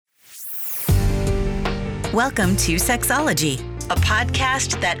Welcome to Sexology, a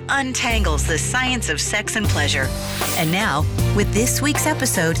podcast that untangles the science of sex and pleasure. And now, with this week's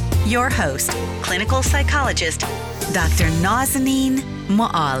episode, your host, clinical psychologist, Dr. Nazanin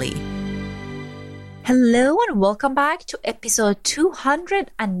Moali. Hello and welcome back to episode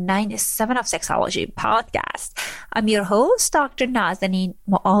 297 of Sexology Podcast. I'm your host, Dr. Nazanin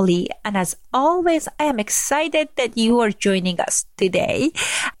Moali, and as always, I am excited that you are joining us today.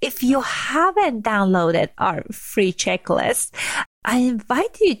 If you haven't downloaded our free checklist, I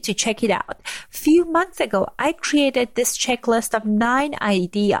invite you to check it out. A few months ago, I created this checklist of 9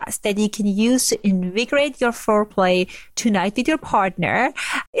 ideas that you can use to invigorate your foreplay tonight with your partner.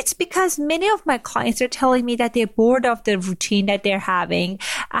 It's because many of my clients are telling me that they're bored of the routine that they're having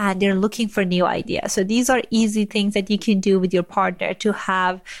and they're looking for new ideas. So these are easy things that you can do with your partner to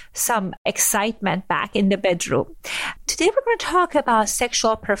have some excitement back in the bedroom. Today, we're going to talk about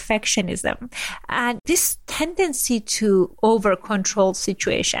sexual perfectionism and this tendency to over-control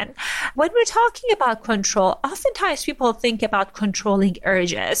situation. When we're talking about control, oftentimes people think about controlling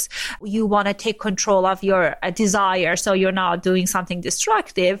urges. You want to take control of your desire so you're not doing something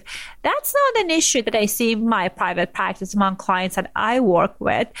destructive. That's not an issue that I see in my private practice among clients that I work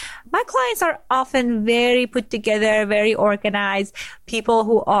with. My clients are often very put together, very organized, people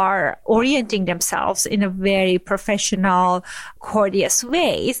who are orienting themselves in a very professional, courteous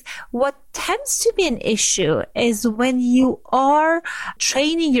ways. What tends to be an issue is when you are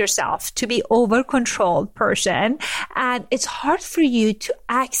training yourself to be over-controlled person and it's hard for you to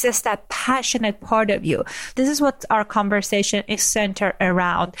access that passionate part of you. This is what our conversation is centered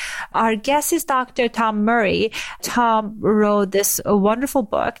around. Our guest is Dr. Tom Murray. Tom wrote this wonderful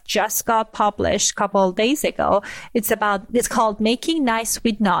book, just got published a couple of days ago. It's called Making Nice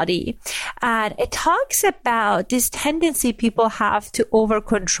with Naughty. And it talks about this tendency people have to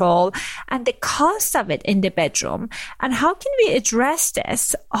over-control and the cost of it in the bedroom. And how can we address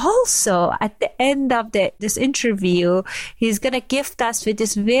this? Also, at the end of this interview, he's going to gift us with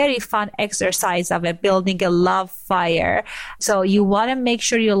this very fun exercise of building a love fire. So you want to make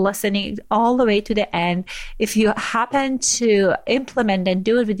sure you're listening all the way to the end. If you happen to implement and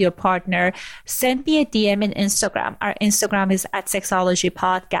do it with your partner, send me a DM in Instagram. Our Instagram is at Sexology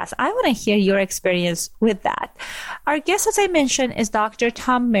Podcast. I want to hear your experience with that. Our guest, as I mentioned, is Dr.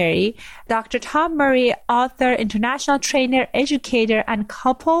 Tom Murray. Dr. Tom Murray, author, international trainer, educator, and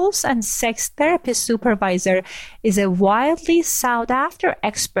couples and sex therapist supervisor, is a widely sought after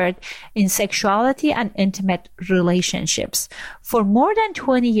expert in sexuality and intimate relationships. For more than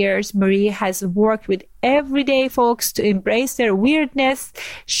 20 years, Murray has worked with everyday folks to embrace their weirdness,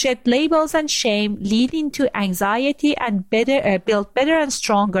 shed labels and shame, leading to anxiety and build better and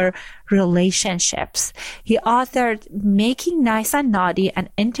stronger relationships. He authored Making Nice and Naughty, an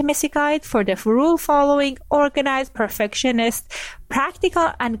intimacy guide for the rule-following, organized, perfectionist,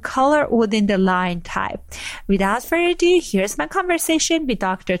 practical, and color within the line type. Without further ado, here's my conversation with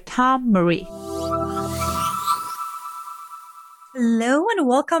Dr. Tom Murray. Hello and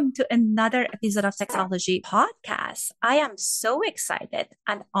welcome to another episode of Sexology Podcast. I am so excited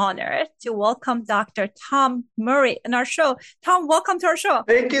and honored to welcome Dr. Tom Murray on our show. Tom, welcome to our show.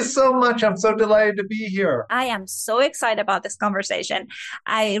 Thank you so much. I'm so delighted to be here. I am so excited about this conversation.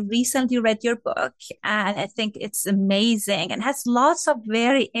 I recently read your book and I think it's amazing and has lots of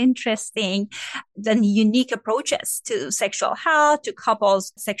very interesting and unique approaches to sexual health, to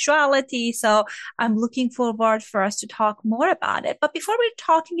couples sexuality. So I'm looking forward for us to talk more about it. But before we're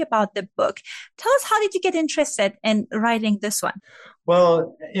talking about the book, tell us, how did you get interested in writing this one?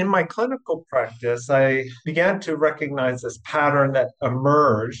 Well, in my clinical practice, I began to recognize this pattern that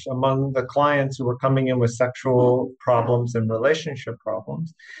emerged among the clients who were coming in with sexual problems and relationship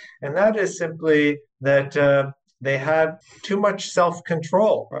problems. And that is simply that they had too much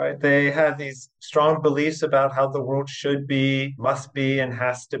self-control, right? They had these strong beliefs about how the world should be, must be, and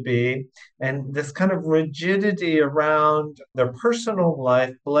has to be. And this kind of rigidity around their personal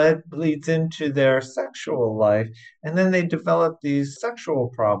life bleeds into their sexual life. And then they develop these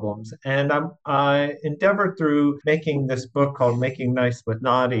sexual problems. And I endeavored through making this book called Making Nice with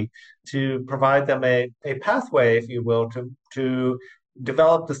Naughty to provide them a pathway, if you will, to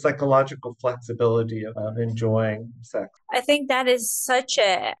develop the psychological flexibility of enjoying sex. I think that is such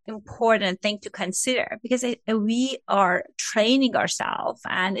an important thing to consider because we are training ourselves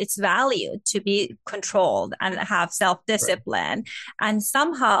and it's valued to be controlled and have self-discipline. Right. And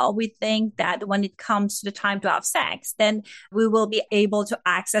somehow we think that when it comes to the time to have sex, then we will be able to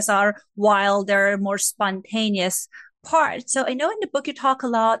access our wilder, more spontaneous part. So I know in the book you talk a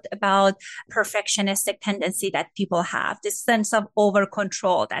lot about perfectionistic tendency that people have, this sense of over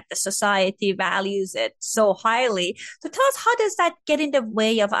control that the society values it so highly. So tell us, how does that get in the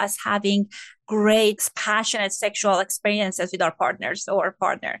way of us having great, passionate sexual experiences with our partners or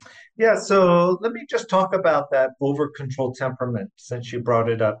partner? Yeah, so let me just talk about that over-controlled temperament since you brought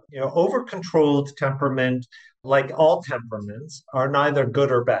it up. Over-controlled temperament, like all temperaments, are neither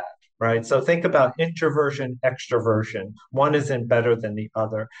good or bad, right? So think about introversion, extroversion. One isn't better than the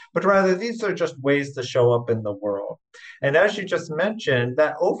other, but rather these are just ways to show up in the world. And as you just mentioned,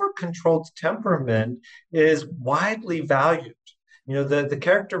 that over-controlled temperament is widely valued. The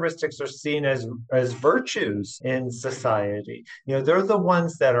characteristics are seen as virtues in society. They're the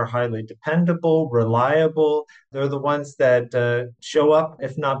ones that are highly dependable, reliable. They're the ones that show up,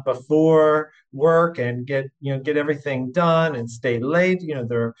 if not before work, and get everything done and stay late.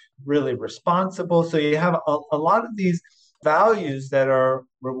 They're really responsible. So you have a lot of these values that are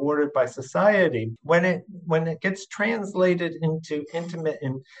rewarded by society. When it gets translated into intimate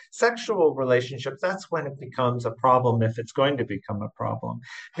and sexual relationships, that's when it becomes a problem, if it's going to become a problem.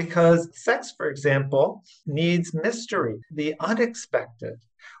 Because sex, for example, needs mystery, the unexpected,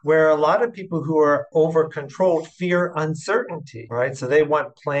 where a lot of people who are over controlled fear uncertainty, right? So they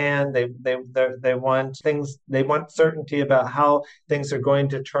want plan, they want things, they want certainty about how things are going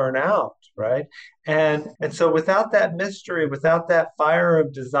to turn out, right? And so without that mystery, without that fire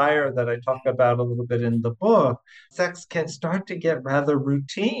of desire that I talk about a little bit in the book, sex can start to get rather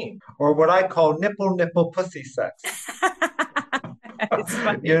routine, or what I call nipple pussy sex. It's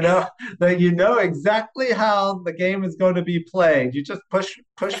funny. That exactly how the game is going to be played. You just push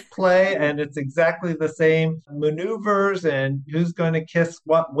play, and it's exactly the same maneuvers and who's going to kiss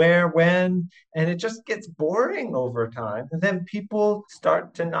what, where, when, and it just gets boring over time. And then people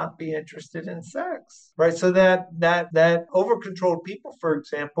start to not be interested in sex, right? So that over-controlled people, for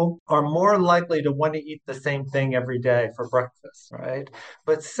example, are more likely to want to eat the same thing every day for breakfast, right?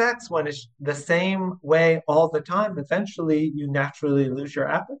 But sex, when it's the same way all the time, eventually you naturally lose your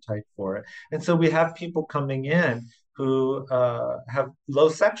appetite for it. And so we have people coming in who have low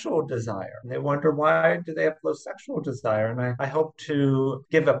sexual desire. And they wonder, why do they have low sexual desire? And I hope to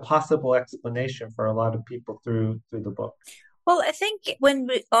give a possible explanation for a lot of people through the book. Well, I think when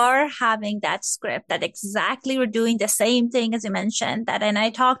we are having that script that exactly we're doing the same thing as you mentioned, that, and I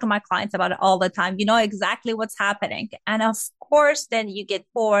talk to my clients about it all the time, you know exactly what's happening. And of course, then you get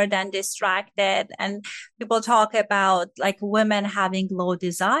bored and distracted, and people talk about like women having low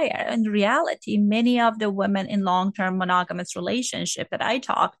desire. In reality, many of the women in long-term monogamous relationship that I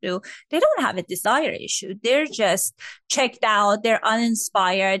talk to, they don't have a desire issue. They're just checked out. They're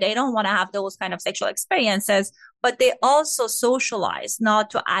uninspired. They don't want to have those kind of sexual experiences, but they also socialize not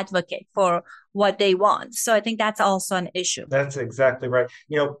to advocate for what they want. So I think that's also an issue. That's exactly right.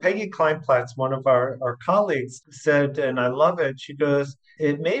 Peggy Kleinplatz, one of our colleagues, said, and I love it, she goes,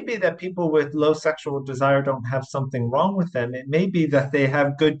 it may be that people with low sexual desire don't have something wrong with them. It may be that they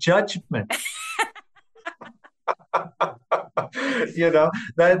have good judgment.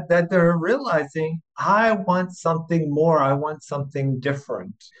 That they're realizing, I want something more, I want something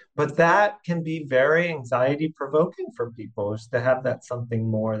different. But that can be very anxiety provoking for people, is to have that something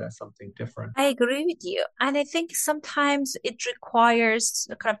more, that something different. I agree with you. And I think sometimes it requires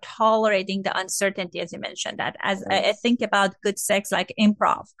kind of tolerating the uncertainty, as you mentioned, that as I think about good sex, like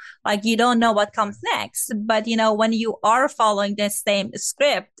improv, like you don't know what comes next. But, when you are following the same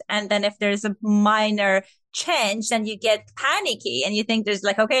script, and then if there's a minor change, then you get panicky and you think there's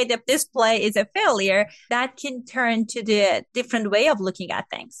like, okay, if this play is a failure, that can turn to the different way of looking at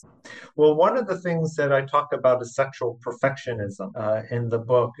things. Well, one of the things that I talk about is sexual perfectionism in the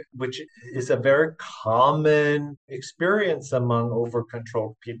book, which is a very common experience among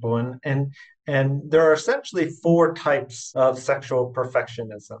over-controlled people. And there are essentially 4 types of sexual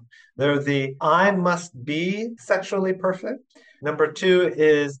perfectionism. They're the I must be sexually perfect. Number 2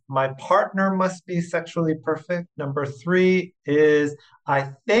 is my partner must be sexually perfect. Number 3 is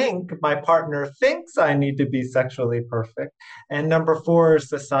I think my partner thinks I need to be sexually perfect. And number 4 is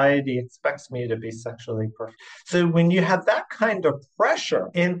society expects me to be sexually perfect. So when you have that kind of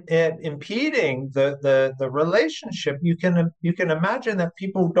pressure impeding the relationship, you can imagine that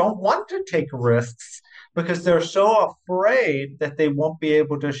people don't want to take risks because they're so afraid that they won't be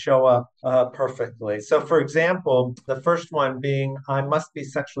able to show up perfectly. So, for example, the first one being, I must be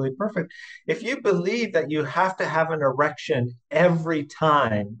sexually perfect. If you believe that you have to have an erection every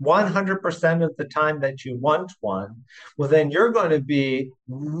time, 100% of the time that you want one, well, then you're going to be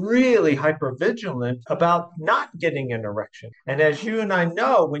really hypervigilant about not getting an erection. And as you and I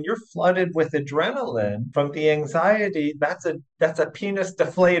know, when you're flooded with adrenaline from the anxiety, that's a penis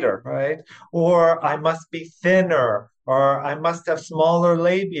deflator, right? Or I must be thinner, or I must have smaller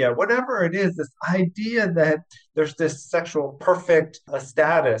labia, whatever it is, this idea that there's this sexual perfect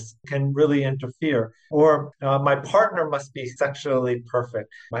status can really interfere. Or my partner must be sexually perfect.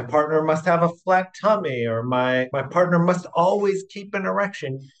 My partner must have a flat tummy, or my partner must always keep an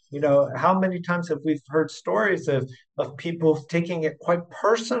erection. You know, how many times have we heard stories of people taking it quite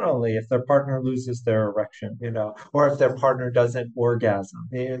personally if their partner loses their erection, you know, or if their partner doesn't orgasm.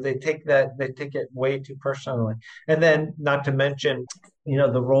 They take it way too personally. And then not to mention, you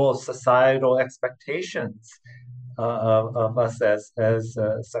know, the role of societal expectations of us as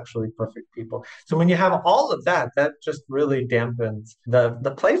sexually perfect people. So when you have all of that, that just really dampens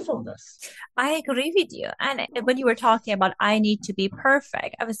the playfulness. I agree with you. And when you were talking about I need to be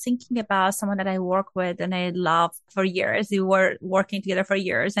perfect, I was thinking about someone that I work with and I love for years. We were working together for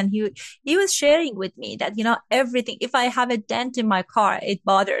years, and he was sharing with me that, you know, everything, if I have a dent in my car, it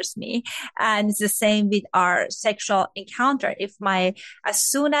bothers me. And it's the same with our sexual encounter. As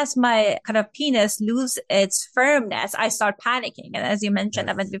soon as my kind of penis loses its firmness, I start panicking. And as you mentioned,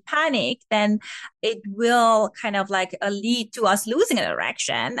 yes, when we panic, then it will kind of like lead to us losing an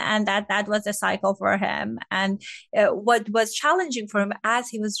erection. And that was a cycle for him. And what was challenging for him as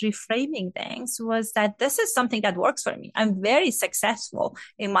he was reframing things was that this is something that works for me. I'm very successful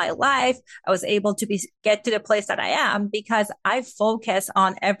in my life. I was able to get to the place that I am because I focus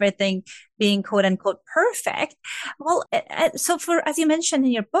on everything being quote unquote perfect. Well, so as you mentioned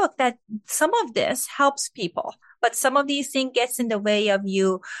in your book, that some of this helps people, but some of these things gets in the way of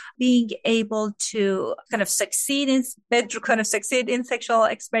you being able to kind of succeed in sexual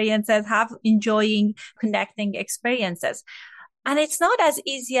experiences, enjoying connecting experiences. And it's not as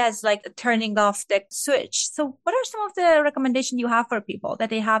easy as like turning off the switch. So what are some of the recommendations you have for people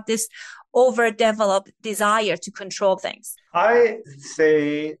that they have this overdeveloped desire to control things? I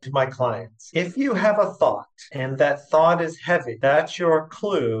say to my clients, if you have a thought and that thought is heavy, that's your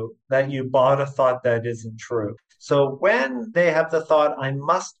clue that you bought a thought that isn't true. So when they have the thought, I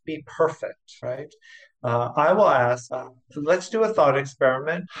must be perfect, right? I will ask, let's do a thought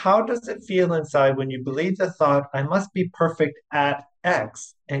experiment. How does it feel inside when you believe the thought, I must be perfect at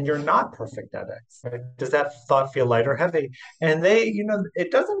X, and you're not perfect at X, right? Does that thought feel light or heavy? And they, you know,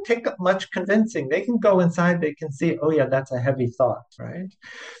 it doesn't take much convincing. They can go inside, they can see, oh yeah, that's a heavy thought, right?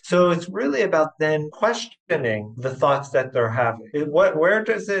 So it's really about then questioning the thoughts that they're having. Where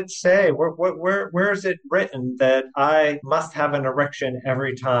does it say, where is it written that I must have an erection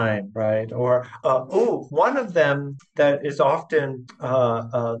every time, right? Or, one of them that is often,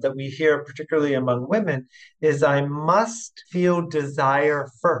 that we hear, particularly among women, is I must feel desire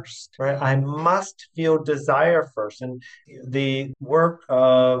first, right? I must feel desire first. And the work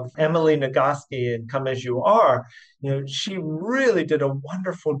of Emily Nagoski in Come As You Are, you know, she really did a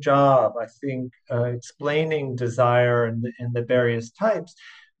wonderful job, I think, explaining desire and the various types,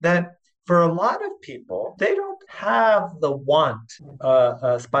 that for a lot of people, they don't have the want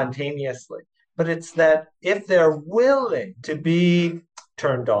spontaneously. But it's that if they're willing to be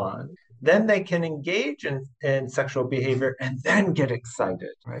turned on, then they can engage in sexual behavior and then get excited,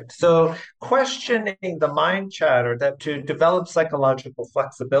 right? So questioning the mind chatter, that to develop psychological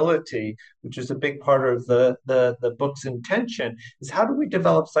flexibility, which is a big part of the book's intention, is how do we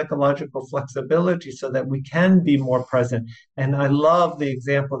develop psychological flexibility so that we can be more present? And I love the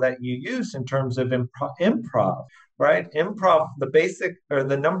example that you use in terms of improv. Right? Improv, the basic or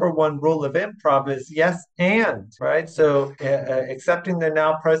the number one rule of improv is yes and, right? So accepting the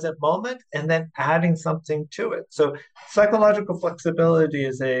now present moment and then adding something to it. So psychological flexibility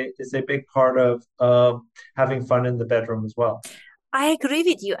is a big part of having fun in the bedroom as well. I agree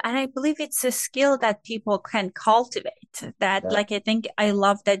with you. And I believe it's a skill that people can cultivate. Like, I think I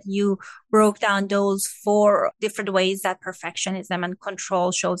love that you broke down those 4 different ways that perfectionism and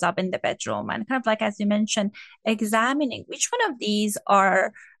control shows up in the bedroom. And kind of like, as you mentioned, examining which one of these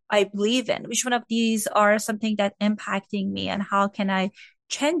are I believe in, which one of these are something that impacting me, and how can I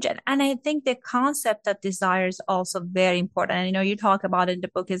change it. And I think the concept of desire is also very important. And, you talk about it in the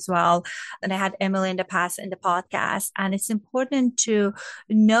book as well. And I had Emily in the past in the podcast. And it's important to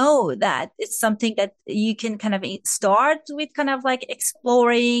know that it's something that you can kind of start with, kind of like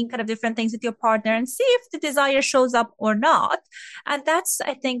exploring kind of different things with your partner and see if the desire shows up or not. And that's,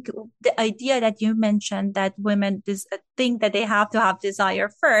 I think, the idea that you mentioned, that women think that they have to have desire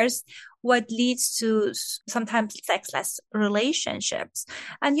first, what leads to sometimes sexless relationships.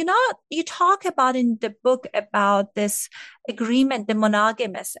 And you talk about in the book about this agreement, the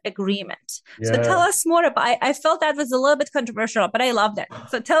monogamous agreement. Yeah. So tell us more about. I felt that was a little bit controversial, but I loved it.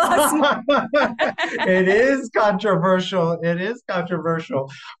 So tell us more. It is controversial. It is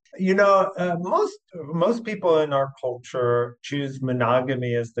controversial. Most people in our culture choose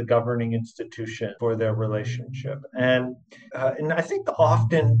monogamy as the governing institution for their relationship. And I think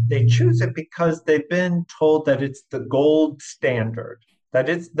often they choose it because they've been told that it's the gold standard, that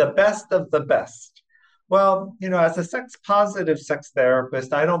it's the best of the best. Well, as a sex-positive sex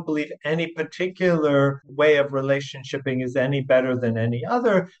therapist, I don't believe any particular way of relationshiping is any better than any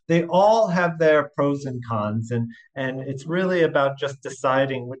other. They all have their pros and cons, and it's really about just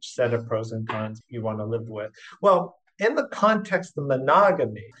deciding which set of pros and cons you want to live with. Well, in the context of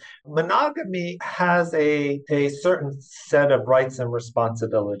monogamy has a certain set of rights and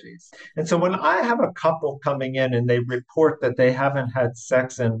responsibilities. And so when I have a couple coming in and they report that they haven't had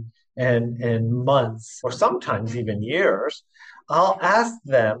sex in months or sometimes even years, I'll ask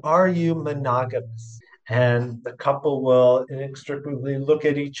them, are you monogamous? And the couple will inextricably look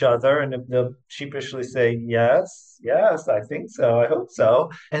at each other and they'll sheepishly say, yes, I think so, I hope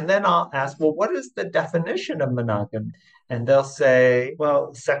so. And then I'll ask, well, what is the definition of monogamy? And they'll say,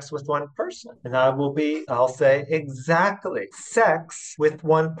 well, sex with one person. And I'll say, exactly, sex with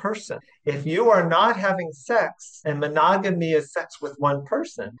one person. If you are not having sex and monogamy is sex with one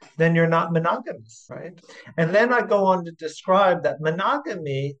person, then you're not monogamous, right? And then I go on to describe that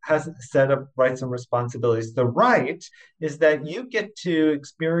monogamy has a set of rights and responsibilities. The right is that you get to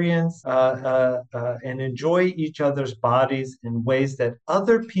experience and enjoy each other's bodies in ways that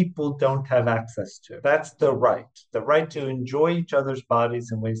other people don't have access to. That's the right to enjoy each other's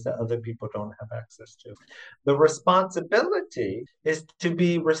bodies in ways that other people don't have access to. The responsibility is to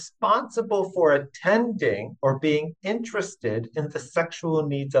be responsible for attending or being interested in the sexual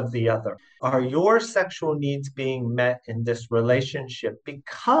needs of the other. Are your sexual needs being met in this relationship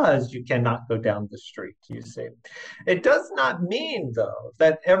because you cannot go down the street, you see? It does not mean, though,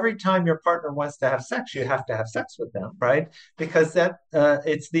 that every time your partner wants to have sex, you have to have sex with them, right? Because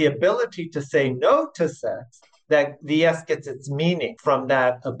it's the ability to say no to sex that the yes gets its meaning from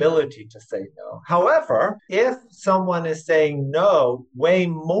that ability to say no. However, if someone is saying no way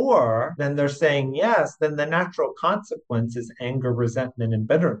more than they're saying yes, then the natural consequence is anger, resentment, and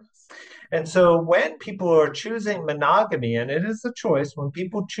bitterness. And so when people are choosing monogamy, and it is a choice, when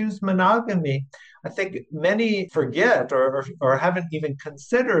people choose monogamy, I think many forget or haven't even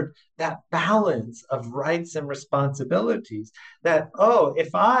considered that balance of rights and responsibilities. That,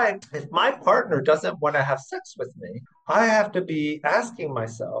 if my partner doesn't want to have sex with me, I have to be asking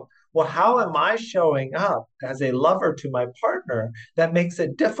myself, well, how am I showing up as a lover to my partner that makes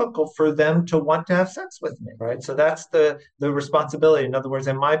it difficult for them to want to have sex with me, right? So that's the responsibility. In other words,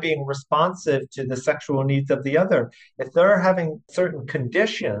 am I being responsive to the sexual needs of the other? If they're having certain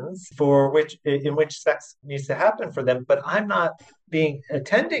conditions in which sex needs to happen for them, but I'm not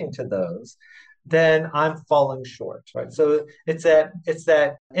attending to those, then I'm falling short, right? So it's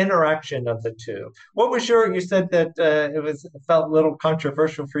that interaction of the two. You said that it felt a little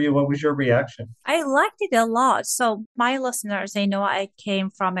controversial for you. What was your reaction? I liked it a lot. So my listeners, they know I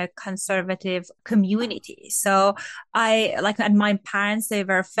came from a conservative community. So and my parents, they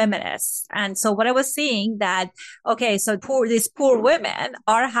were feminists. And so what I was seeing that, so these poor women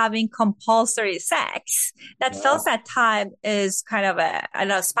are having compulsory sex. That felt at time is kind of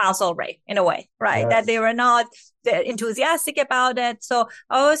a spousal rape in a way. Right. Yes. That they were not enthusiastic about it. So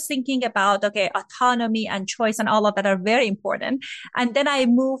I was thinking about, autonomy and choice and all of that are very important. And then I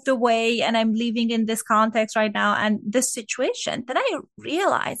moved away and I'm living in this context right now and this situation. Then I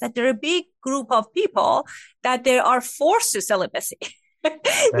realized that there are a big group of people that they are forced to celibacy.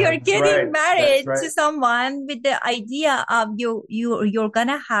 You're getting married to someone with the idea of you're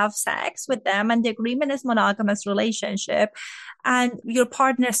gonna have sex with them, and the agreement is monogamous relationship, and your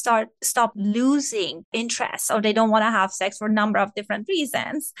partner stop losing interest, or they don't want to have sex for a number of different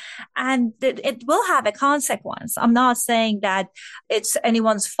reasons, and it will have a consequence. I'm not saying that it's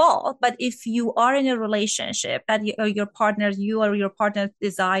anyone's fault, but if you are in a relationship that you or your partner's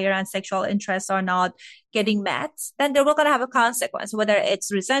desire and sexual interests are not getting met, then they're going to have a consequence, whether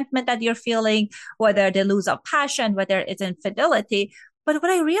it's resentment that you're feeling, whether the lose of passion, whether it's infidelity. But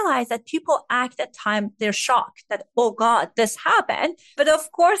what I realized that people act at time, they're shocked that, oh God, this happened. But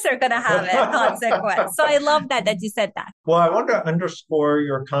of course they're going to have a consequence. So I love that you said that. Well, I want to underscore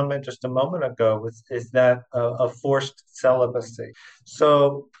your comment just a moment ago is that of forced celibacy.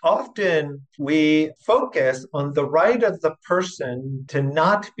 So often we focus on the right of the person to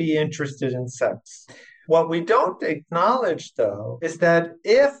not be interested in sex. What we don't acknowledge, though, is that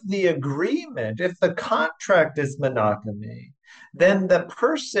if the contract is monogamy, then the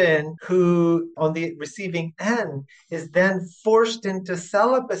person who on the receiving end is then forced into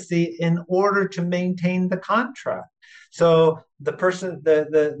celibacy in order to maintain the contract. So the person,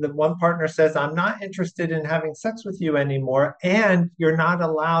 the one partner says, I'm not interested in having sex with you anymore, and you're not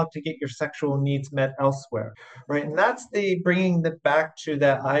allowed to get your sexual needs met elsewhere, right? And that's the bringing it back to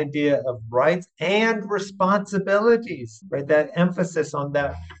that idea of rights and responsibilities, right? That emphasis on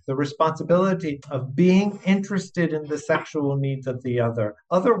that, the responsibility of being interested in the sexual needs of the other.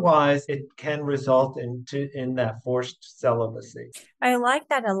 Otherwise, it can result in that forced celibacy. I like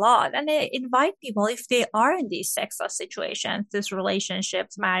that a lot. And I invite people, if they are in these sexless situations, these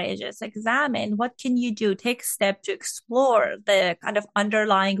relationships, marriages, examine what can you do, take a step to explore the kind of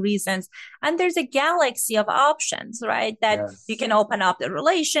underlying reasons. And there's a galaxy of options, right? That yes. You can open up the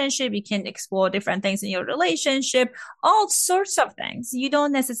relationship, you can explore different things in your relationship, all sorts of things. You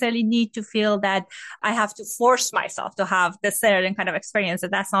don't necessarily need to feel that I have to force myself to have this certain kind of experience.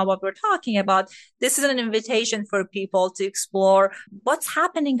 That's not what we're talking about. This is an invitation for people to explore what's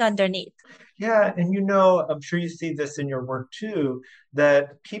happening underneath. Yeah. And I'm sure you see this in your work too,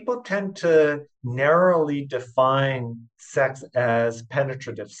 that people tend to narrowly define sex as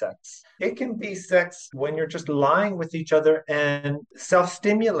penetrative sex. It can be sex when you're just lying with each other and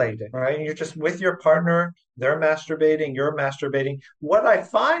self-stimulating, right? You're just with your partner, they're masturbating, you're masturbating. What I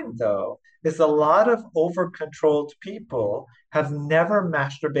find, though, is a lot of over-controlled people have never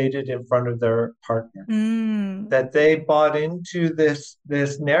masturbated in front of their partner. That they bought into this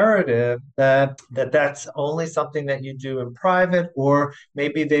narrative that's only something that you do in private, or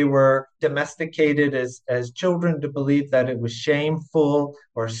maybe they were domesticated as children to believe that it was shameful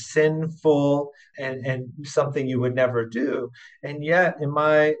or sinful and something you would never do. And yet in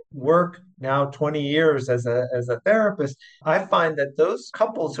my work now 20 years as a therapist, I find that those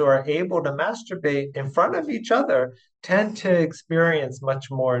couples who are able to masturbate in front of each other tend to experience much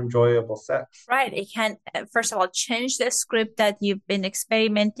more enjoyable sex. Right. It can, first of all, change the script that you've been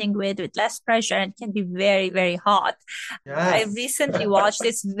experimenting with less pressure, and it can be very, very hot. Yes. I recently watched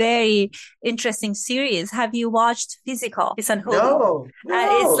this very interesting series. Have you watched Physical? It's on Hulu. No.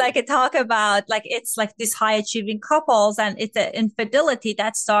 It's like a talk about, it's like these high achieving couples, and it's an infidelity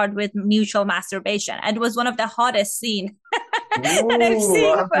that started with mutual masturbation. And it was one of the hottest scenes. And I've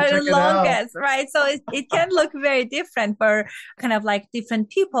seen for the longest, right? So it can look very different for kind of like different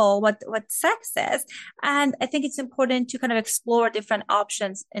people, what sex is. And I think it's important to kind of explore different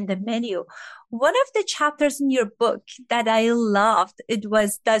options in the menu. One of the chapters in your book that I loved, it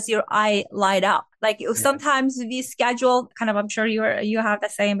was, does your eye light up? Sometimes we schedule kind of, I'm sure you have the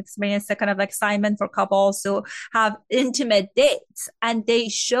same experience, the kind of like assignment for couples who have intimate dates, and they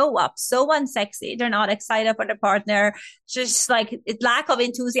show up so unsexy. They're not excited for the partner, just like lack of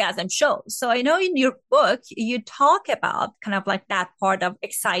enthusiasm shows. So I know in your book, you talk about kind of like that part of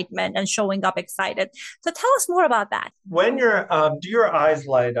excitement and showing up excited. So tell us more about that. When you're, do your eyes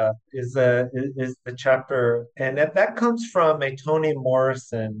light up is the chapter. And that comes from a Toni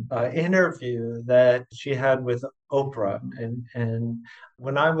Morrison interview that she had with Oprah. And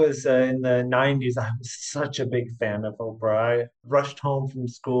when I was in the 90s, I was such a big fan of Oprah. I rushed home from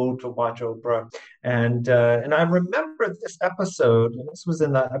school to watch Oprah. And I remember this episode, and this was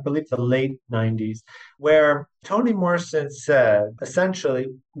in I believe the late 90s, where Toni Morrison said, essentially,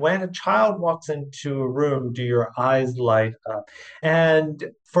 when a child walks into a room, do your eyes light up? And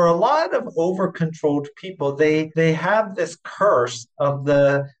for a lot of over-controlled people, they have this curse of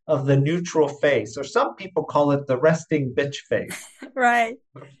the neutral face, or some people call it the resting bitch face. Right.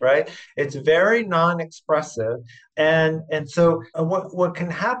 Right. It's very non-expressive. And so what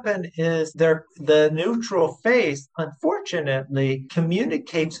can happen is the neutral face, unfortunately,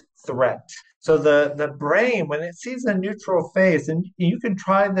 communicates threat. So the brain, when it sees a neutral face, and you can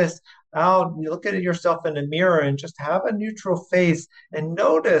try this out, you look at yourself in a mirror and just have a neutral face and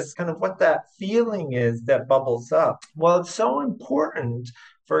notice kind of what that feeling is that bubbles up. Well, it's so important,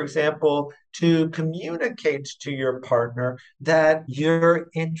 for example, to communicate to your partner that you're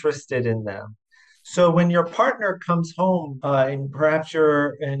interested in them. So when your partner comes home and perhaps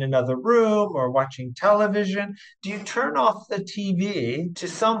you're in another room or watching television, do you turn off the TV to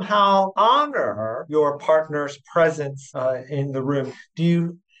somehow honor your partner's presence in the room? Do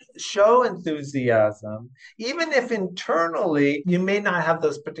you show enthusiasm, even if internally you may not have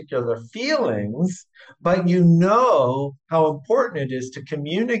those particular feelings, but you know how important it is to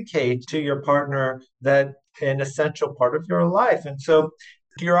communicate to your partner that an essential part of your life. And so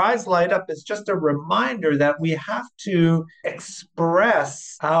your eyes light up is just a reminder that we have to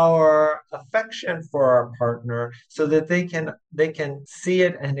express our affection for our partner so that they can see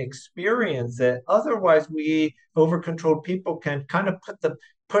it and experience it. Otherwise, we over-controlled people can kind of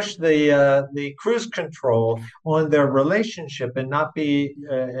push the cruise control on their relationship and not be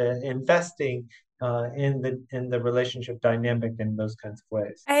investing in the relationship dynamic in those kinds of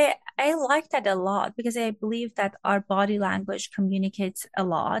ways. I like that a lot because I believe that our body language communicates a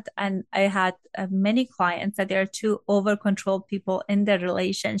lot. And I had many clients that they're too over controlled people in their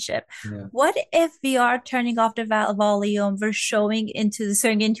relationship. Yeah. What if we are turning off the volume, we're showing into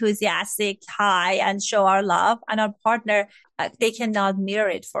certain enthusiastic high and show our love, and our partner they cannot mirror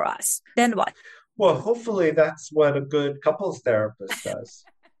it for us? Then what? Well, hopefully that's what a good couples therapist does,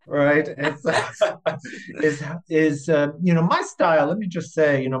 right? It's my style. Let me just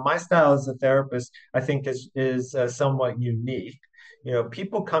say, my style as a therapist, I think is somewhat unique.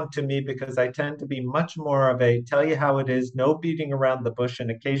 People come to me because I tend to be much more of a tell you how it is, no beating around the bush,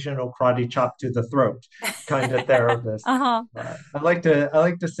 and occasional karate chop to the throat kind of therapist. Uh-huh. I like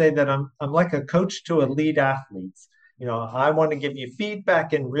to say that I'm like a coach to elite athletes. I want to give you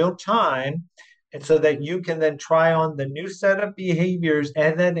feedback in real time, and so that you can then try on the new set of behaviors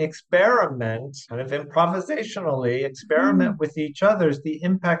and then experiment, kind of improvisationally, experiment with each other's the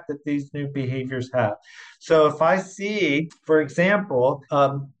impact that these new behaviors have. So if I see, for example,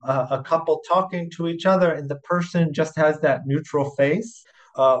 a couple talking to each other and the person just has that neutral face,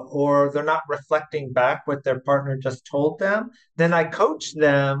 or they're not reflecting back what their partner just told them, then I coach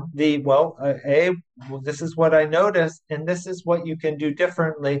them well, this is what I noticed, and this is what you can do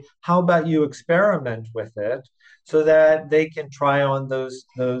differently. How about you experiment with it so that they can try on those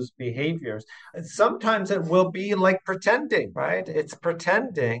behaviors? And sometimes it will be like pretending, right? It's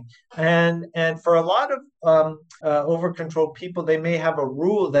pretending, and for a lot of over controlled people, they may have a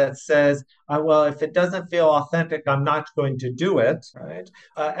rule that says, well, if it doesn't feel authentic, I'm not going to do it, right?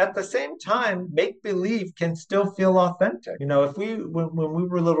 At the same time, make believe can still feel authentic. If when we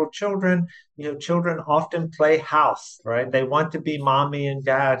were little children, children often play house, right? They want to be mommy and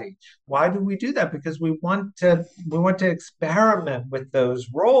daddy. Why do we do that? Because we want to experiment with those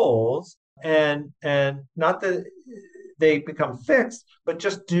roles, and not that they become fixed, but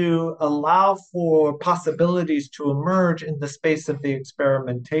just to allow for possibilities to emerge in the space of the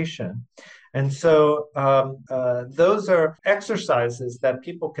experimentation. And so those are exercises that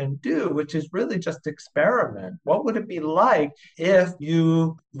people can do, which is really just experiment. What would it be like if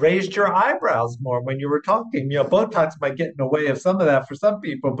you raised your eyebrows more when you were talking? Botox might get in the way of some of that for some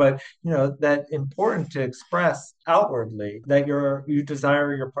people, but that important to express outwardly that you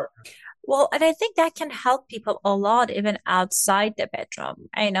desire your partner. Well, and I think that can help people a lot even outside the bedroom.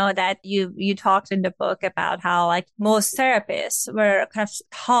 I know that you talked in the book about how like most therapists were kind of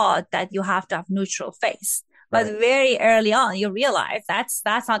taught that you have to have neutral face. But Right. very early on, you realize that's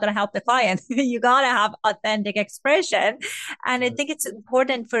not going to help the client. You got to have authentic expression. And I think it's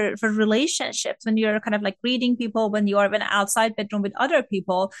important for relationships when you're kind of like reading people, when you are in an outside bedroom with other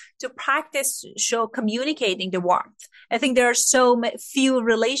people, to practice show communicating the warmth. I think there are so few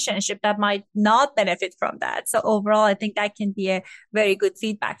relationships that might not benefit from that. So overall, I think that can be a very good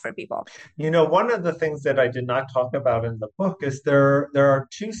feedback for people. One of the things that I did not talk about in the book is there are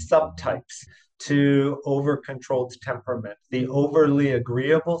two subtypes to over-controlled temperament, the overly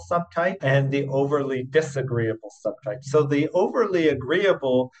agreeable subtype and the overly disagreeable subtype. So the overly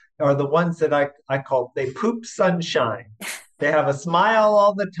agreeable are the ones that I call, they poop sunshine. They have a smile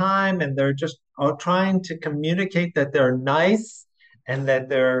all the time, and they're just trying to communicate that they're nice and that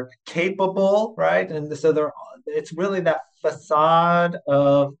they're capable, right? And so it's really that facade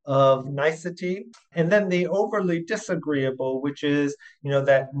of nicety. And then the overly disagreeable, which is,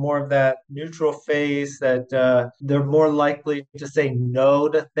 that more of that neutral face, that they're more likely to say no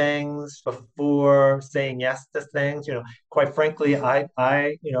to things before saying yes to things. Quite frankly, I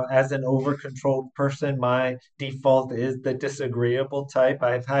as an over-controlled person, my default is the disagreeable type.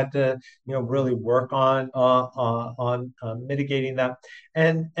 I've had to, really work on mitigating that.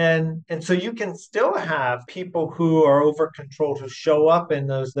 And so you can still have people who are over controlled who show up in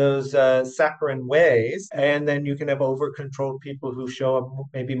those saccharine ways, and then you can have over controlled people who show up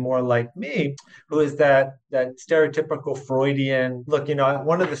maybe more like me, who is that stereotypical Freudian look.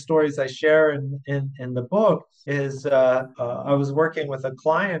 One of the stories I share in the book is I was working with a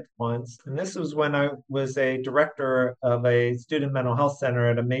client once, and this was when I was a director of a student mental health center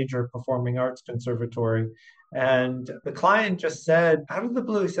at a major performing arts conservatory. And the client just said, out of the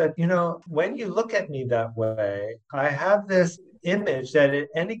blue, he said, when you look at me that way, I have this image that at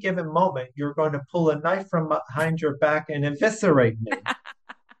any given moment, you're going to pull a knife from behind your back and eviscerate me.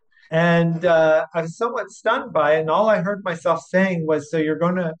 And I was somewhat stunned by it. And all I heard myself saying was, so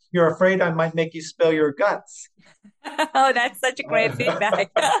you're afraid I might make you spill your guts. Oh, that's such a great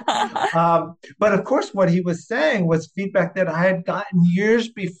feedback. But of course, what he was saying was feedback that I had gotten years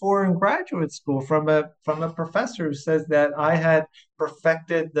before in graduate school from a professor who says that I had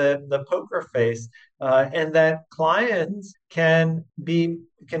perfected the poker face, and that clients can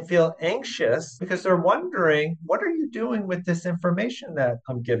feel anxious because they're wondering, what are you doing with this information that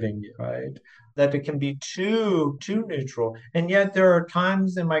I'm giving you, right? That it can be too neutral. And yet there are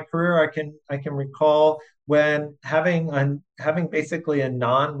times in my career I can recall when having basically a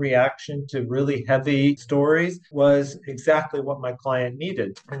non-reaction to really heavy stories was exactly what my client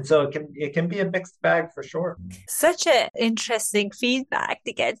needed. And so it can be a mixed bag for sure. Such an interesting feedback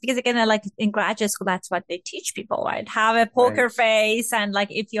to get, because again, like in graduate school, that's what they teach people, right? Have a poker face, and like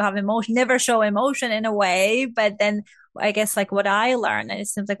if you have emotion, never show emotion in a way, but then I guess like what I learned, and it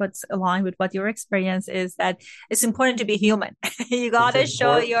seems like what's aligned with what your experience is, that it's important to be human. You got to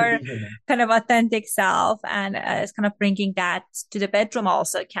show your kind of authentic self, and it's kind of bringing that to the bedroom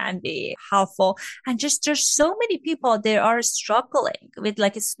also can be helpful. And just there's so many people there are struggling with,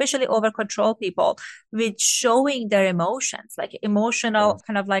 like especially over control people, with showing their emotions, like emotional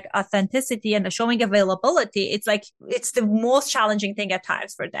kind of like authenticity and showing availability. It's like it's the most challenging thing at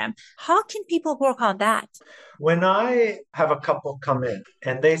times for them. How can people work on that? When I have a couple come in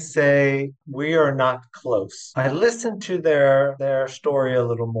and they say, we are not close, I listen to their story a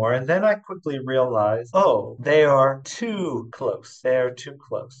little more, and then I quickly realize, oh, they are too close. They are too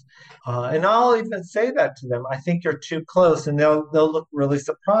close. And I'll even say that to them. I think you're too close, and they'll look really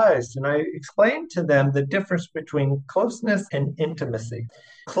surprised. And I explain to them the difference between closeness and intimacy.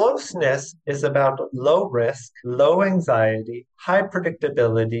 Closeness is about low risk, low anxiety, high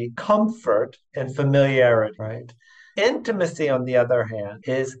predictability, comfort, and familiarity, right? Intimacy, on the other hand,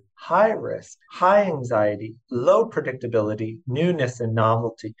 is high risk, high anxiety, low predictability, newness, and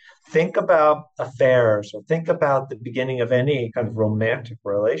novelty. Think about affairs, or think about the beginning of any kind of romantic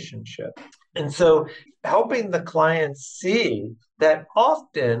relationship. And so helping the clients see that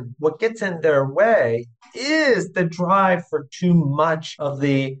often what gets in their way is the drive for too much of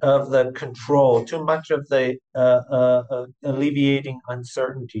the control, too much of the alleviating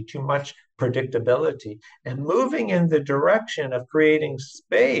uncertainty, too much predictability, and moving in the direction of creating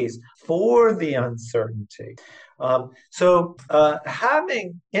space for the uncertainty. So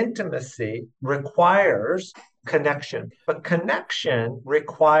having intimacy requires connection, but connection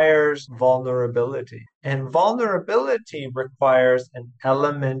requires vulnerability, and vulnerability requires an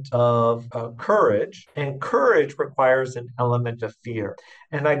element of courage, and courage requires an element of fear.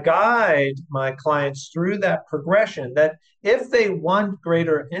 And I guide my clients through that progression, that if they want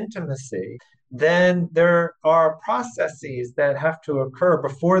greater intimacy, then there are processes that have to occur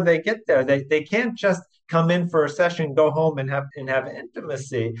before they get there. They can't just come in for a session, go home and have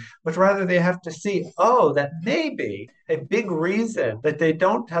intimacy, but rather they have to see, oh, that maybe a big reason that they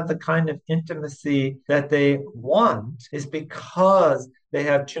don't have the kind of intimacy that they want is because they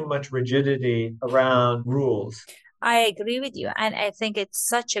have too much rigidity around rules. I agree with you. And I think it's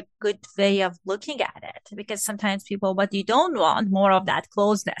such a good way of looking at it, because sometimes people, what you don't want, more of that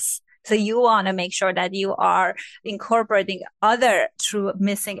closeness. So you want to make sure that you are incorporating other true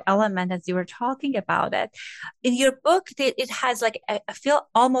missing element as you were talking about it. In your book, it has like, I feel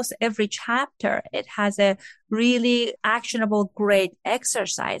almost every chapter, it has a really actionable, great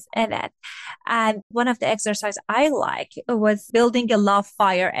exercise in it. And one of the exercises I like was building a love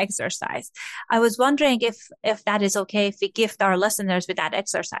fire exercise. I was wondering if that is okay, if we gift our listeners with that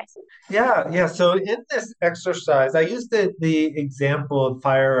exercise. Yeah. So in this exercise, I used the example of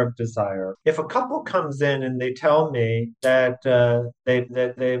fire of desire. If a couple comes in and they tell me that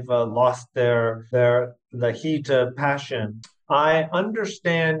they've lost the heat of passion, I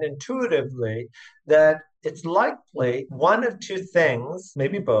understand intuitively that it's likely one of two things,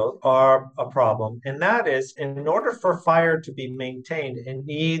 maybe both, are a problem. And that is, in order for fire to be maintained, it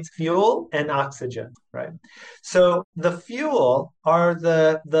needs fuel and oxygen, right? So the fuel are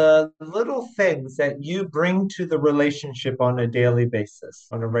the little things that you bring to the relationship on a daily basis,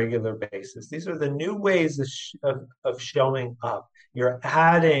 on a regular basis. These are the new ways of showing up. You're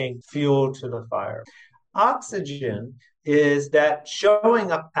adding fuel to the fire. Oxygen is that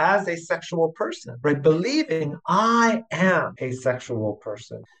showing up as a sexual person, right? Believing I am a sexual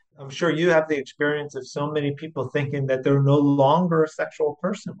person. I'm sure you have the experience of so many people thinking that they're no longer a sexual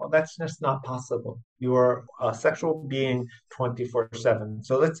person. Well, that's just not possible. You are a sexual being 24/7.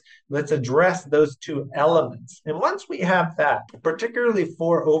 So let's address those two elements. And once we have that, particularly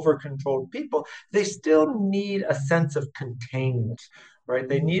for over-controlled people, they still need a sense of containment. Right?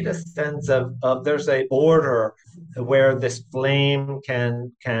 They need a sense of there's a border where this flame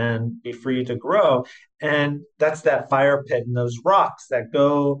can be free to grow. And that's that fire pit and those rocks that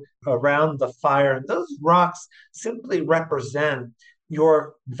go around the fire. And those rocks simply represent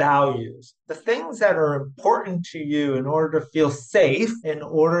your values, the things that are important to you in order to feel safe, in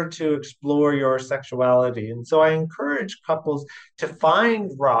order to explore your sexuality. And so I encourage couples to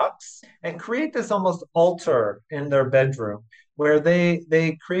find rocks and create this almost altar in their bedroom where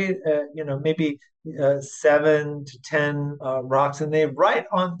they create, maybe 7 to 10 rocks, and they write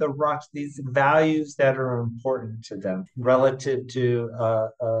on the rocks these values that are important to them relative to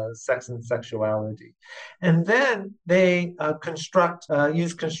sex and sexuality. And then they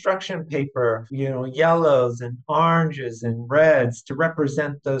use construction paper, yellows and oranges and reds to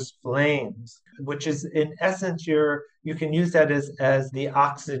represent those flames, which is in essence you can use that as the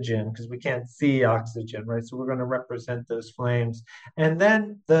oxygen, because we can't see oxygen, right? So we're going to represent those flames. And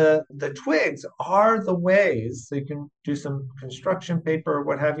then the twigs are the ways, so you can do some construction paper or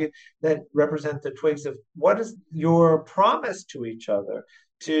what have you, that represent the twigs of what is your promise to each other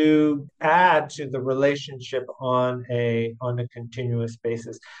to add to the relationship on a continuous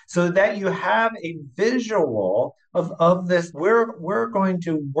basis, so that you have a visual of this. We're going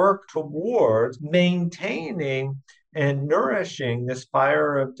to work towards maintaining and nourishing this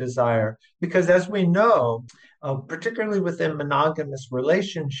fire of desire, because as we know, particularly within monogamous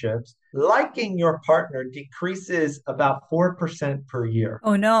relationships, liking your partner decreases about 4% per year.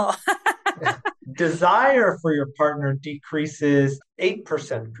 Oh no. Desire for your partner decreases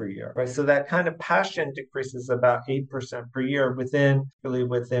 8% per year, right? So that kind of passion decreases about 8% per year within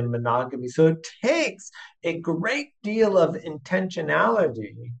monogamy. So it takes a great deal of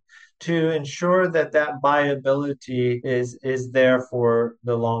intentionality to ensure that viability is there for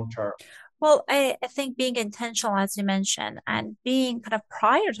the long term. Well, I think being intentional, as you mentioned, and being kind of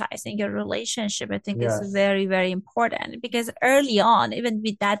prioritizing your relationship, I think is very, very important, because early on, even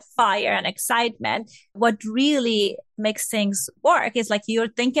with that fire and excitement, what really makes things work is like you're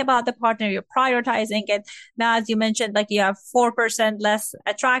thinking about the partner, you're prioritizing it. Now, as you mentioned, like you have 4% less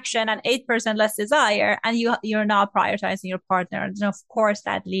attraction and 8% less desire, and you're not prioritizing your partner. And of course,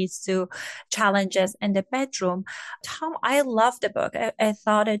 that leads to challenges in the bedroom. Tom, I love the book. I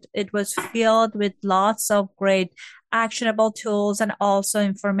thought it was filled with lots of great actionable tools and also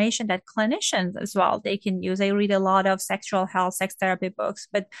information that clinicians as well, they can use. I read a lot of sexual health, sex therapy books,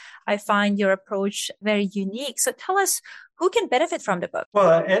 but I find your approach very unique. So tell us, who can benefit from the book?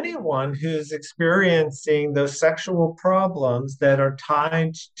 Well, anyone who's experiencing those sexual problems that are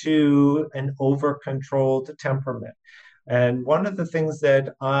tied to an over-controlled temperament. And one of the things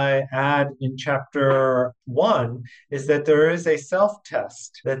that I add in chapter 1 is that there is a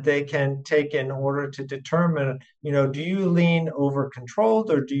self-test that they can take in order to determine, do you lean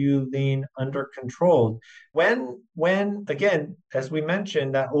over-controlled or do you lean under-controlled? When again, as we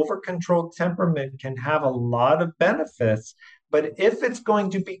mentioned, that over-controlled temperament can have a lot of benefits. But if it's going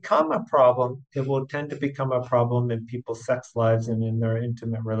to become a problem, it will tend to become a problem in people's sex lives and in their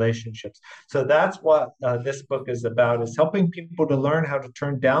intimate relationships. So that's what this book is about, is helping people to learn how to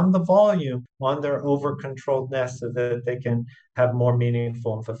turn down the volume on their over-controlledness so that they can have more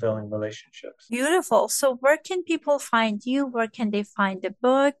meaningful and fulfilling relationships. Beautiful. So where can people find you? Where can they find the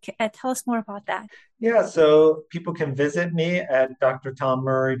book? Tell us more about that. Yeah, so people can visit me at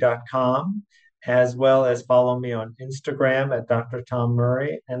drtommurray.com, as well as follow me on Instagram at Dr. Tom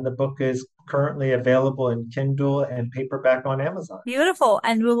Murray. And the book is currently available in Kindle and paperback on Amazon. Beautiful.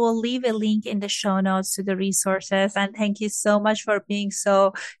 And we will leave a link in the show notes to the resources. And thank you so much for being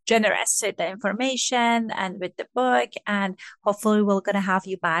so generous with the information and with the book. And hopefully we're going to have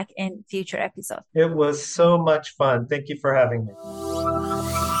you back in future episodes. It was so much fun. Thank you for having me.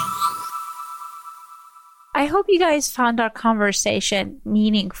 I hope you guys found our conversation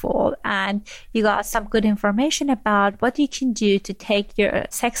meaningful and you got some good information about what you can do to take your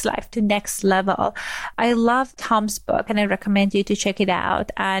sex life to next level. I love Tom's book and I recommend you to check it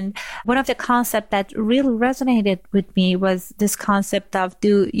out. And one of the concepts that really resonated with me was this concept of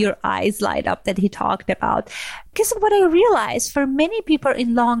do your eyes light up that he talked about. Because what I realized for many people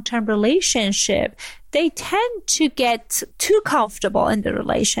in long-term relationship, they tend to get too comfortable in the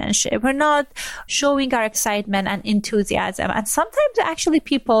relationship. We're not showing our excitement and enthusiasm. And sometimes actually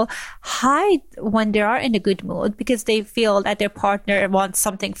people hide when they are in a good mood because they feel that their partner wants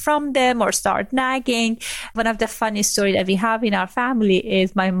something from them or start nagging. One of the funny stories that we have in our family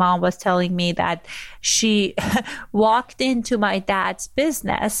is my mom was telling me that she walked into my dad's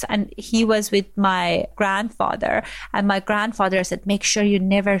business and he was with my grandfather. And my grandfather said, make sure you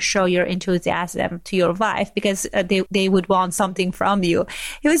never show your enthusiasm to your wife because they would want something from you.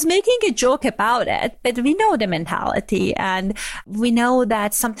 He was making a joke about it, but we know the mentality and we know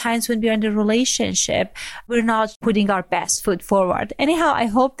that sometimes when we're in a relationship, we're not putting our best foot forward. Anyhow, I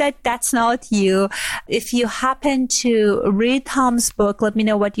hope that that's not you. If you happen to read Tom's book, let me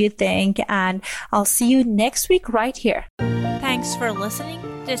know what you think and I'll see you next week right here. Thanks for listening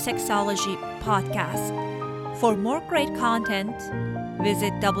to Sexology Podcast. For more great content,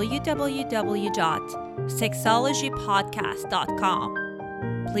 visit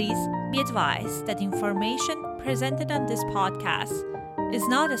www.sexologypodcast.com. Please be advised that information presented on this podcast is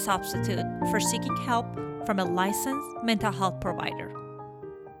not a substitute for seeking help from a licensed mental health provider.